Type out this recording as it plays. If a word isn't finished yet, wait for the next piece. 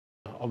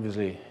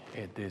Obviously,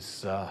 it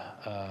is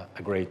a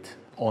great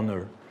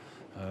honor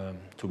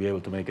to be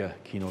able to make a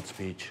keynote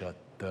speech at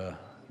the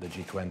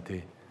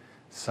G20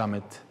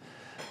 Summit.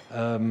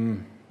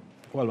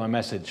 Well, my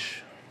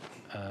message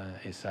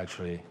is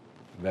actually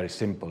very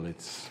simple.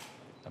 It's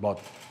about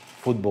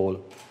football,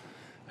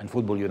 and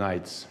football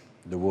unites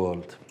the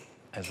world,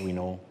 as we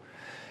know.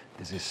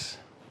 This is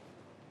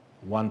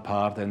one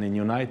part, and in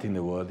uniting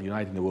the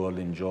world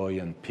in joy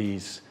and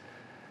peace,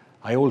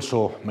 I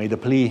also made a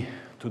plea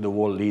to the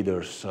world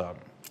leaders,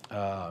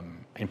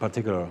 in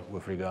particular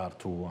with regard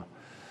to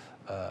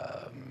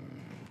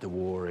the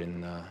war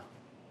in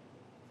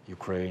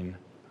Ukraine,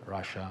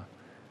 Russia,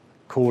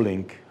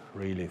 calling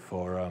really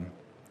for a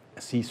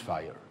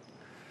ceasefire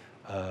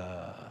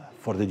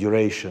for the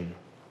duration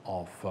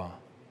of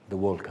the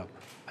World Cup,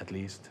 at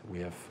least. We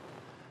have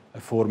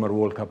a former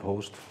World Cup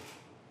host,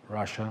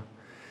 Russia.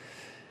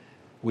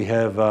 We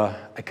have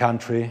a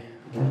country,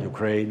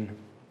 Ukraine,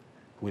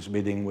 who is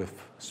bidding with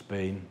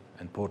Spain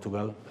and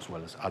Portugal, as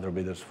well as other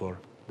bidders for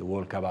the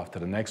World Cup after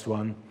the next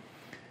one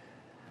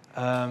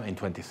in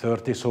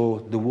 2030.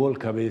 So the World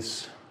Cup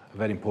is a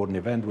very important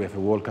event. We have a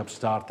World Cup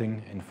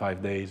starting in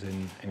 5 days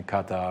in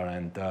Qatar,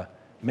 and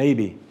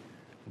maybe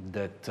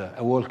that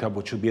a World Cup,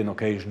 which should be an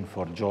occasion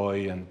for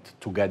joy and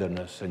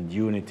togetherness and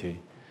unity,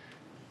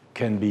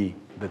 can be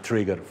the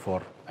trigger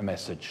for a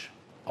message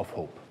of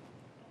hope.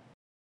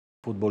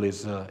 Football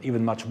is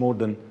even much more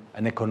than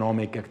an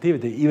economic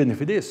activity, even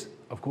if it is,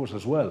 of course,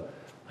 as well,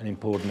 an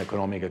important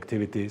economic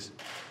activities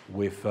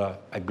with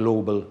a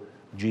global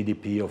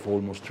GDP of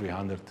almost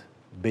 300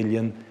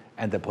 billion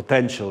and the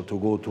potential to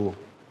go to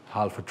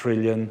 $500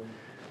 billion,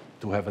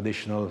 to have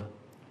additional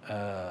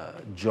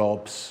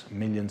jobs,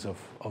 millions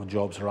of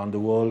jobs around the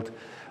world.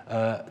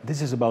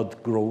 This is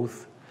about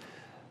growth,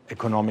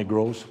 economic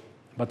growth,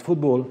 but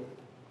football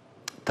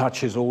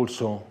touches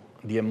also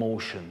the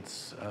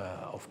emotions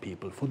of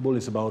people. Football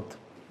is about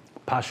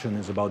passion,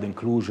 is about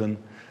inclusion.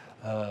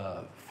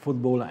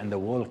 Football and the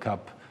World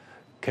Cup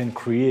can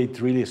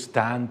create really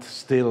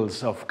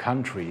standstills of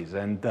countries,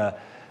 and a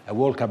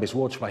World Cup is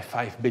watched by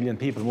 5 billion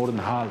people, more than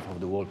half of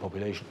the world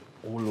population,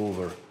 all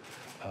over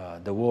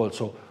the world.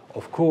 So,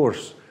 of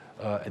course,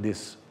 it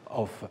is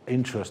of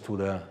interest to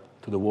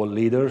the world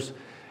leaders,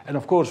 and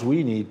of course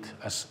we need,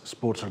 as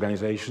sports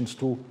organizations,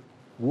 to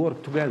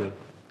work together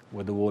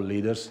with the world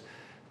leaders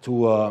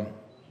to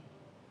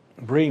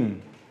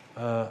bring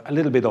a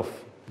little bit of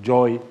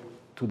joy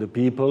to the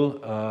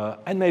people,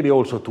 and maybe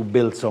also to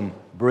build some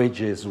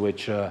bridges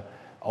which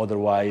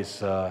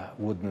otherwise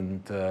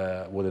wouldn't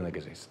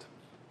exist.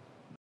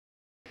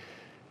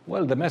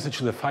 Well, the message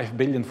to the 5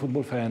 billion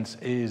football fans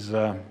is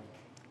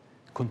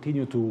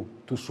continue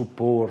to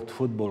support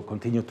football,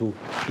 continue to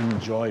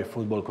enjoy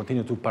football,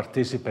 continue to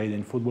participate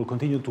in football,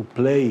 continue to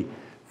play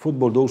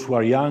football, those who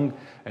are young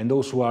and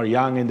those who are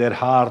young in their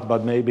heart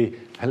but maybe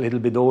a little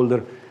bit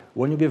older.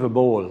 When you give a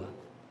ball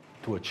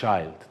to a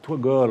child, to a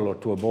girl or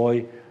to a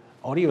boy,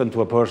 or even to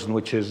a person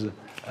which is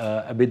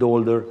a bit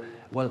older,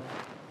 well,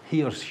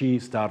 he or she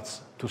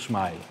starts to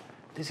smile.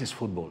 This is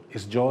football.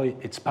 It's joy,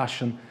 it's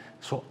passion.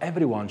 So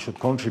everyone should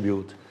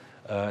contribute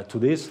to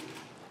this.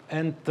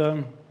 And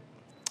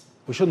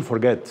we shouldn't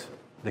forget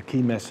the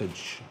key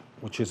message,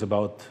 which is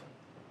about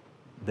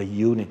the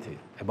unity,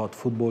 about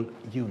football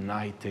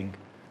uniting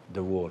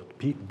the world,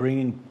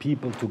 bringing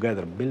people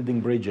together,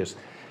 building bridges.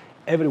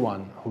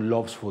 Everyone who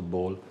loves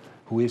football,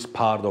 who is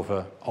part of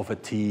a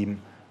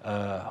team,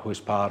 who is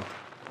part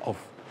of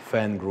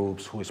fan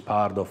groups, who is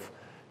part of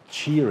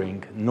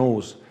cheering,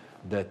 knows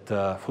that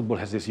football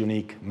has this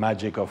unique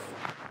magic of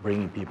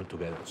bringing people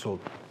together. So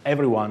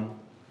everyone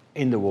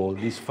in the world,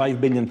 these 5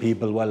 billion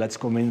people, well, let's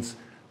convince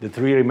the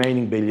 3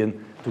 remaining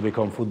billion to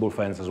become football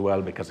fans as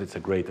well, because it's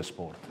the greatest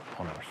sport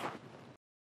on earth.